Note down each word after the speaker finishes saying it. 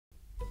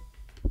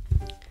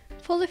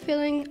For the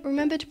filling,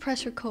 remember to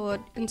press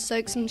record and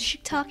soak some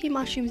shiitake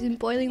mushrooms in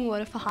boiling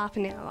water for half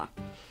an hour.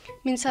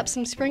 Mince up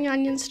some spring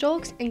onion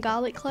stalks and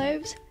garlic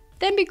cloves,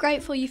 then be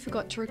grateful you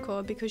forgot to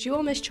record because you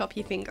almost chop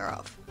your finger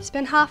off.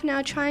 Spend half an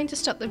hour trying to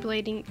stop the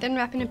bleeding, then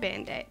wrap in a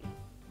band-aid.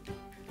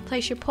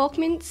 Place your pork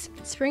mince,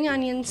 spring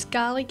onions,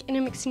 garlic in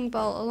a mixing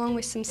bowl along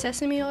with some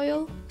sesame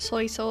oil,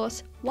 soy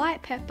sauce,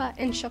 white pepper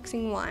and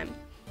shoxing wine.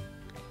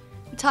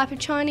 A type of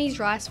Chinese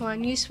rice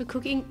wine used for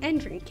cooking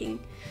and drinking,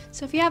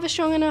 so if you have a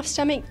strong enough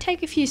stomach,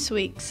 take a few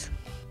swigs.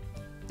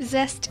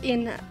 Zest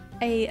in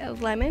a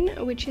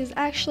lemon, which is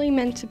actually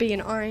meant to be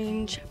an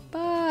orange,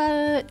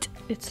 but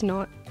it's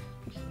not.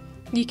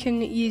 You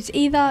can use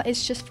either,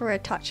 it's just for a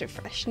touch of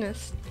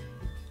freshness.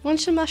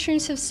 Once the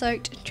mushrooms have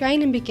soaked,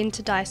 drain and begin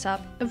to dice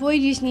up. Avoid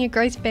using your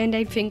gross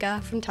band-aid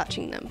finger from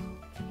touching them.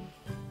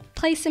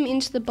 Place them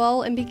into the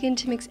bowl and begin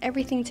to mix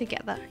everything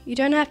together. You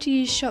don't have to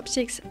use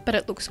chopsticks, but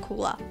it looks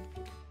cooler.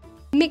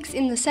 Mix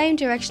in the same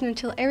direction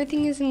until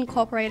everything is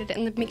incorporated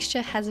and the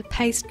mixture has a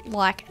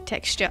paste-like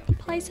texture.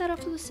 Place that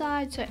off to the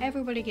side so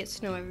everybody gets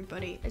to know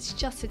everybody. It's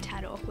just a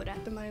tad awkward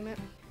at the moment.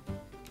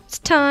 It's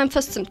time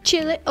for some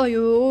chili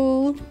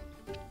oil.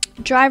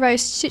 Dry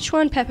roast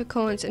Sichuan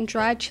peppercorns and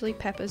dried chili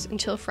peppers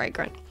until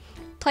fragrant.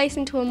 Place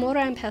into a mortar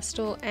and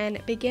pestle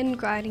and begin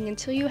grinding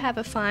until you have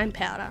a fine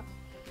powder,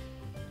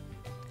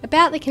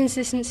 about the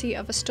consistency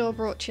of a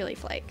store-bought chili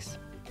flakes.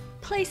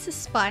 Place the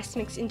spice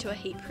mix into a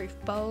heat-proof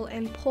bowl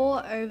and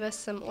pour over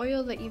some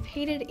oil that you've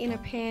heated in a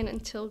pan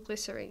until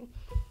glycerine.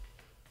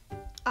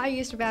 I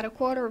used about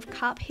 1/4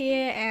 cup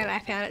here and I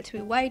found it to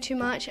be way too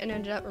much and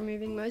ended up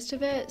removing most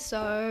of it,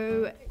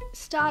 so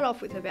start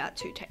off with about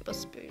 2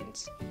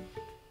 tablespoons.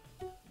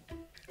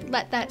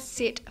 Let that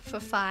sit for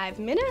 5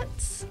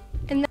 minutes.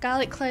 And the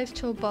garlic cloves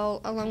to a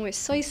bowl along with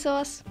soy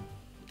sauce,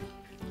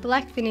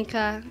 black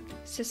vinegar,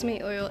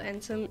 sesame oil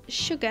and some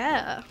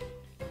sugar.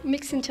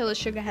 Mix until the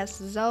sugar has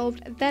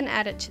dissolved, then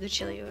add it to the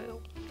chili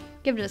oil.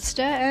 Give it a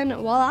stir and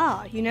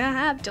voila, you now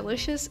have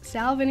delicious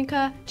sour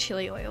vinegar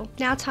chili oil.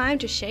 Now time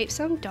to shape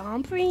some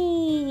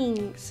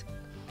dumplings.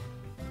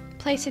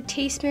 Place a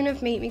teaspoon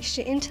of meat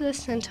mixture into the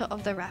center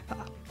of the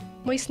wrapper.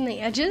 Moisten the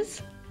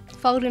edges,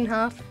 fold in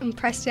half and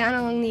press down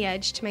along the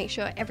edge to make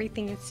sure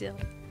everything is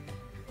sealed.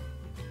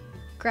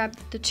 Grab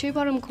the 2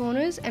 bottom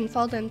corners and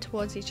fold them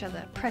towards each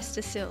other. Press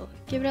to seal.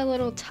 Give it a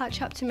little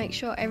touch up to make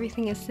sure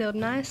everything is sealed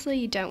nicely.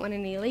 You don't want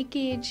any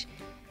leakage.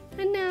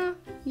 And now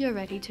you're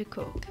ready to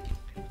cook.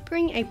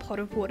 Bring a pot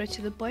of water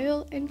to the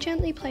boil and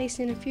gently place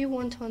in a few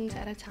wontons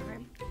at a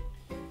time.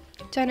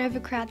 Don't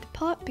overcrowd the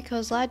pot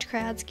because large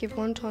crowds give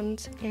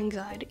wontons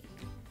anxiety.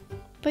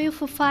 Boil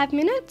for 5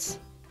 minutes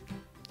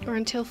or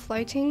until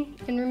floating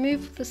and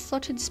remove the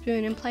slotted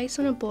spoon and place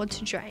on a board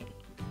to drain.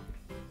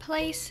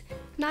 Place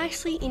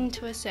nicely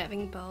into a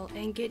serving bowl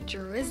and get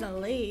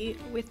drizzly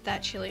with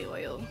that chili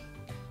oil.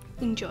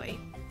 Enjoy.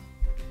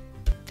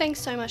 Thanks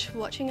so much for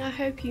watching. I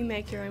hope you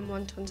make your own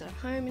wontons at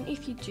home, and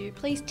if you do,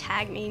 please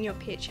tag me in your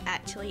pitch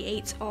at Tilly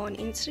Eats on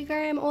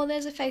Instagram, or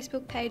there's a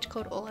Facebook page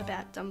called All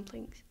About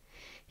Dumplings.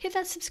 Hit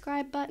that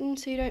subscribe button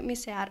so you don't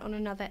miss out on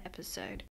another episode.